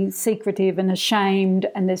got to be secretive and ashamed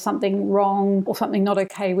and there's something wrong or something not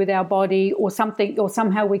okay with our body or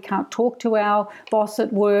somehow we can't talk to our boss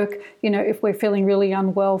at work. If we're feeling really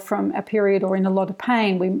unwell from a period or in a lot of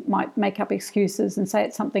pain, we might make up excuses and say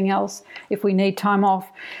it's something else if we need time off.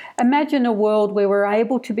 Imagine a world where we're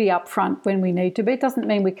able to be upfront when we need to be. It doesn't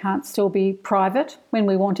mean we can't still be private when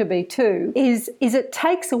we want to be too. Is it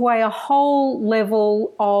takes away a whole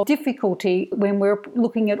level of difficulty when we're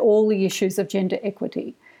looking at all the issues of gender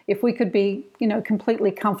equity. If we could be,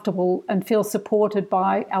 completely comfortable and feel supported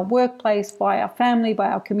by our workplace, by our family, by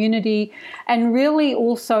our community, and really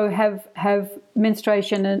also have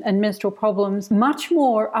menstruation and menstrual problems much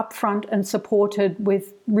more upfront and supported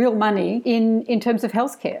with real money in terms of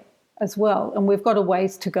healthcare as well. And we've got a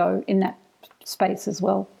ways to go in that space as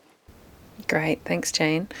well. Great. Thanks,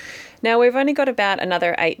 Jane. Now, we've only got about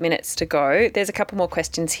another 8 minutes to go. There's a couple more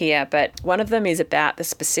questions here, but one of them is about the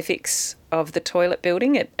specifics of the toilet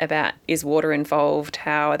building, about is water involved,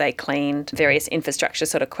 how are they cleaned, various infrastructure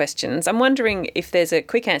sort of questions. I'm wondering if there's a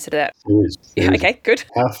quick answer to that. There is. Okay, good.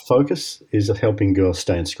 Our focus is helping girls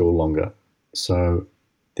stay in school longer. So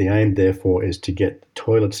the aim, therefore, is to get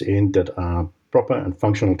toilets in that are proper and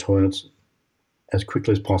functional toilets as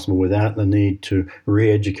quickly as possible without the need to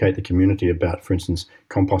re-educate the community about, for instance,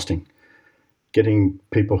 composting. Getting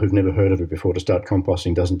people who've never heard of it before to start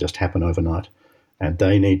composting doesn't just happen overnight, and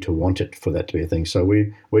they need to want it for that to be a thing. So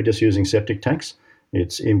we're just using septic tanks.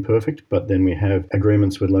 It's imperfect, but then we have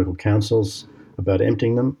agreements with local councils about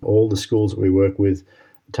emptying them. All the schools that we work with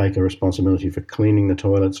take a responsibility for cleaning the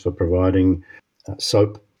toilets, for providing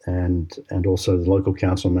soap, and also the local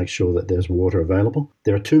council makes sure that there's water available.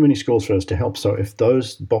 There are too many schools for us to help, so if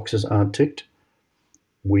those boxes aren't ticked,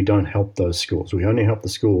 we don't help those schools. We only help the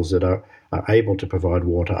schools that are able to provide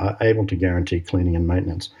water, are able to guarantee cleaning and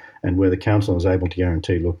maintenance, and where the council is able to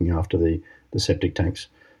guarantee looking after the septic tanks.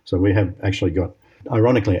 So we have actually got,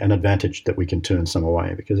 ironically, an advantage that we can turn some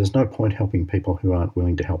away, because there's no point helping people who aren't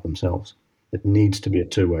willing to help themselves. It needs to be a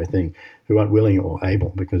two-way thing, who aren't willing or able,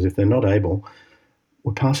 because if they're not able,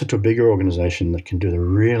 we'll pass it to a bigger organisation that can do the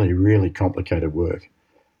really, really complicated work.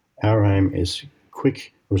 Our aim is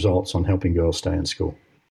quick results on helping girls stay in school.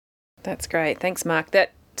 That's great. Thanks, Mark.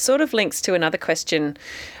 That sort of links to another question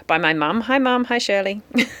by my mum. Hi, Mum. Hi, Shirley.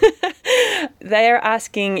 They are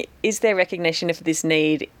asking, is there recognition of this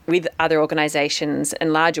need with other organisations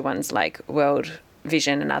and larger ones like World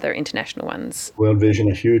Vision and other international ones? World Vision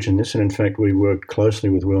are huge in this, and in fact we work closely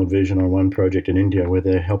with World Vision on one project in India where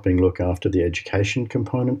they're helping look after the education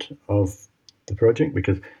component of the project,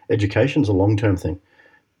 because education's a long-term thing.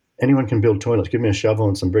 Anyone can build toilets. Give me a shovel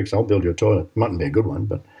and some bricks, I'll build you a toilet. It mightn't be a good one,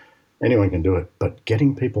 but anyone can do it. But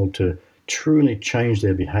getting people to truly change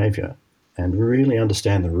their behaviour and really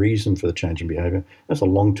understand the reason for the change in behaviour, that's a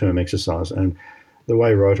long-term exercise. And the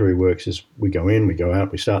way Rotary works is we go in, we go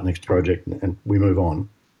out, we start the next project, and we move on.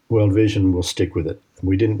 World Vision will stick with it.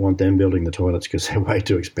 We didn't want them building the toilets because they're way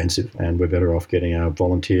too expensive, and we're better off getting our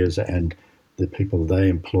volunteers and the people they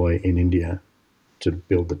employ in India to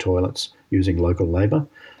build the toilets using local labour.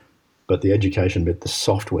 But the education bit, the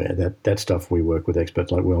software, that stuff, we work with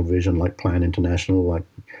experts like World Vision, like Plan International, like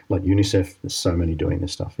UNICEF. There's so many doing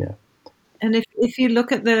this stuff, yeah. And if you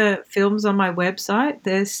look at the films on my website,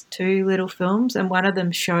 there's 2 little films, and one of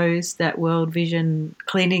them shows that World Vision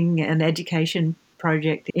cleaning and education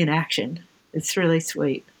project in action. It's really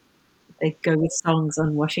sweet. They go with songs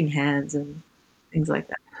on washing hands and things like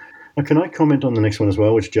that. Now, can I comment on the next one as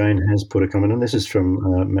well, which Jane has put a comment on? This is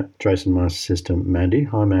from Trace and my sister Mandy.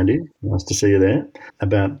 Hi, Mandy. Nice to see you there.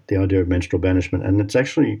 About the idea of menstrual banishment. And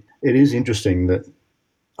it is interesting that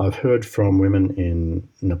I've heard from women in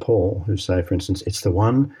Nepal who say, for instance, it's the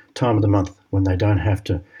one time of the month when they don't have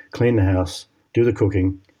to clean the house, do the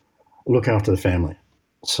cooking, look after the family.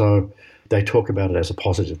 So they talk about it as a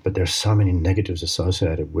positive, but there are so many negatives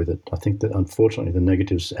associated with it. I think that unfortunately the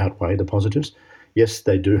negatives outweigh the positives. yes,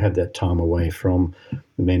 they do have that time away from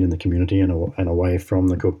the men in the community and away from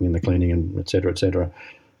the cooking and the cleaning and et cetera,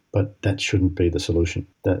 but that shouldn't be the solution.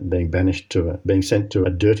 That being sent to a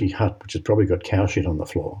dirty hut, which has probably got cow shit on the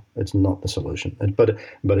floor, it's not the solution.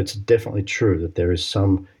 But it's definitely true that there is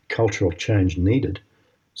some cultural change needed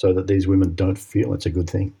so that these women don't feel it's a good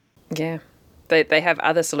thing. Yeah. They have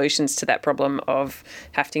other solutions to that problem of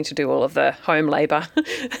having to do all of the home labour.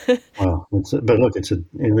 Well, but look,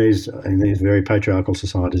 in these very patriarchal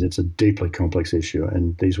societies, it's a deeply complex issue,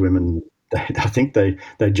 and these women, I think they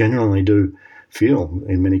genuinely do feel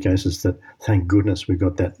in many cases that thank goodness we've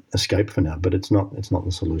got that escape for now, but it's not the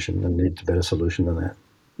solution. There needs a better solution than that.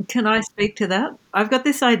 Can I speak to that? I've got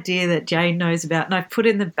this idea that Jane knows about, and I've put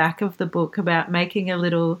in the back of the book about making a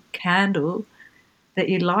little candle that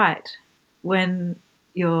you light when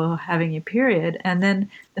you're having your period, and then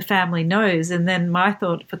the family knows. And then my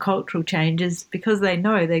thought for cultural change is because they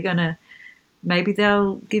know maybe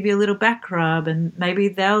they'll give you a little back rub, and maybe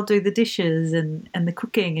they'll do the dishes and the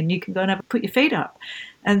cooking, and you can go and put your feet up.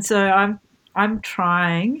 And so I'm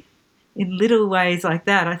trying in little ways like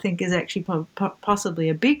that, I think is actually possibly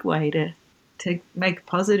a big way to make a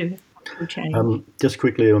positive change. Just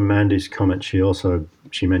quickly on Mandy's comment,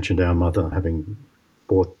 she mentioned our mother having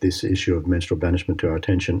brought this issue of menstrual banishment to our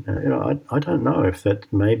attention. I don't know if that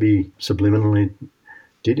maybe subliminally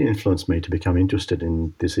did influence me to become interested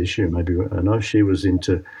in this issue. Maybe I know she was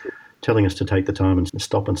into telling us to take the time and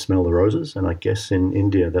stop and smell the roses, and I guess in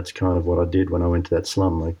India that's kind of what I did when I went to that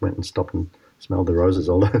slum. I went and stopped and smelled the roses,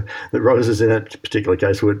 although the roses in that particular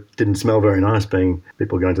case didn't smell very nice, being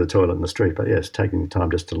people going to the toilet in the street. But yes, taking the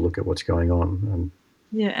time just to look at what's going on.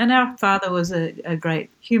 And our father was a great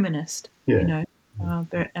humanist, Yeah.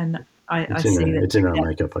 And I see that it's in our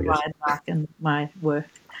makeup, I guess. Mark and my work.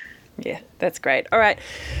 Yeah, that's great. All right.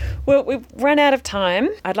 Well, we've run out of time.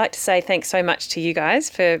 I'd like to say thanks so much to you guys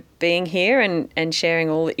for being here and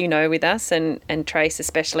sharing all that you know with us, and Trace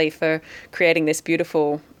especially for creating this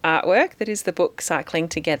beautiful artwork that is the book Cycling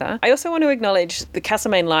Together. I also want to acknowledge the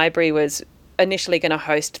Castlemaine Library was initially going to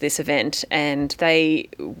host this event, and they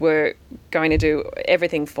were going to do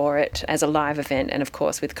everything for it as a live event, and of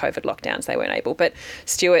course with COVID lockdowns they weren't able. But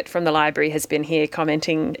Stuart from the library has been here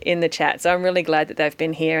commenting in the chat, so I'm really glad that they've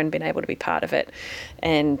been here and been able to be part of it,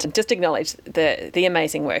 and just acknowledge the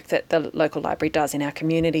amazing work that the local library does in our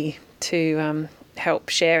community to help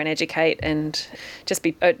share and educate and just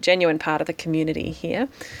be a genuine part of the community here.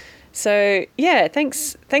 So, yeah,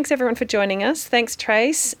 thanks everyone for joining us. Thanks,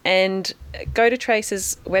 Trace. And go to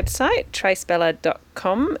Trace's website,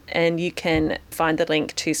 tracebella.com, and you can find the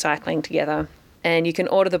link to Cycling Together. And you can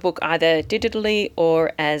order the book either digitally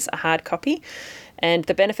or as a hard copy. And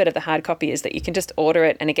the benefit of the hard copy is that you can just order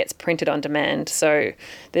it and it gets printed on demand. So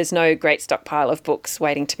there's no great stockpile of books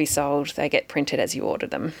waiting to be sold. They get printed as you order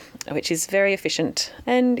them, which is very efficient.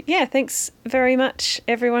 And yeah, thanks very much,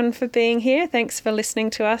 everyone, for being here. Thanks for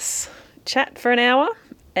listening to us chat for an hour.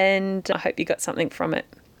 And I hope you got something from it.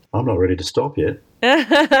 I'm not ready to stop yet.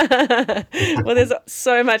 Well, there's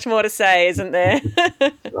so much more to say, isn't there?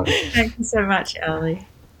 Thank you so much, Ali.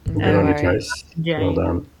 Good on you, Trace. Well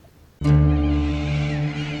done.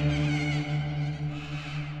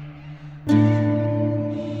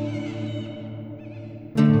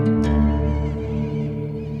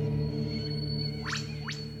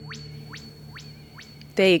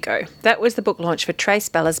 There you go. That was the book launch for Trace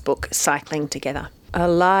Bella's book, Cycling Together, a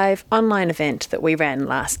live online event that we ran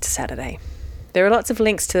last Saturday. There are lots of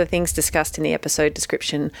links to the things discussed in the episode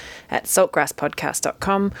description at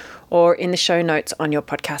saltgrasspodcast.com or in the show notes on your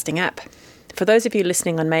podcasting app. For those of you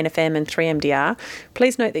listening on Main FM and 3MDR,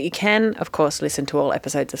 please note that you can, of course, listen to all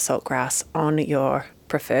episodes of Saltgrass on your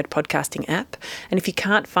preferred podcasting app. And if you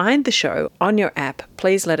can't find the show on your app,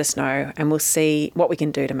 please let us know and we'll see what we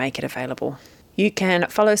can do to make it available. You can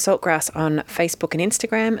follow Saltgrass on Facebook and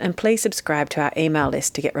Instagram, and please subscribe to our email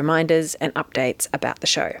list to get reminders and updates about the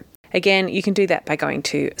show. Again, you can do that by going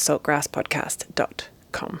to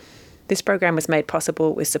saltgrasspodcast.com. This program was made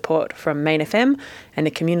possible with support from Main FM and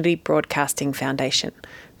the Community Broadcasting Foundation.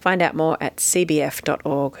 Find out more at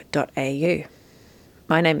cbf.org.au.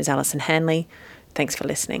 My name is Alison Hanley. Thanks for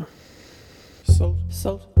listening. Salt.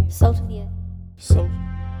 Salt of the earth. Salt.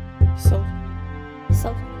 Salt of the earth.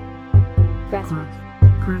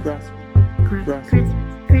 Grassroots.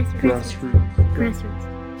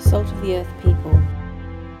 Grassroots. Salt of the earth people.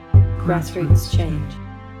 Grassroots change.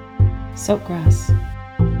 Saltgrass.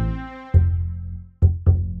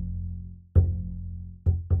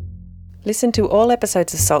 Listen to all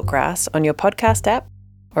episodes of Saltgrass on your podcast app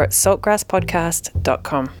or at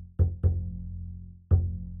saltgrasspodcast.com.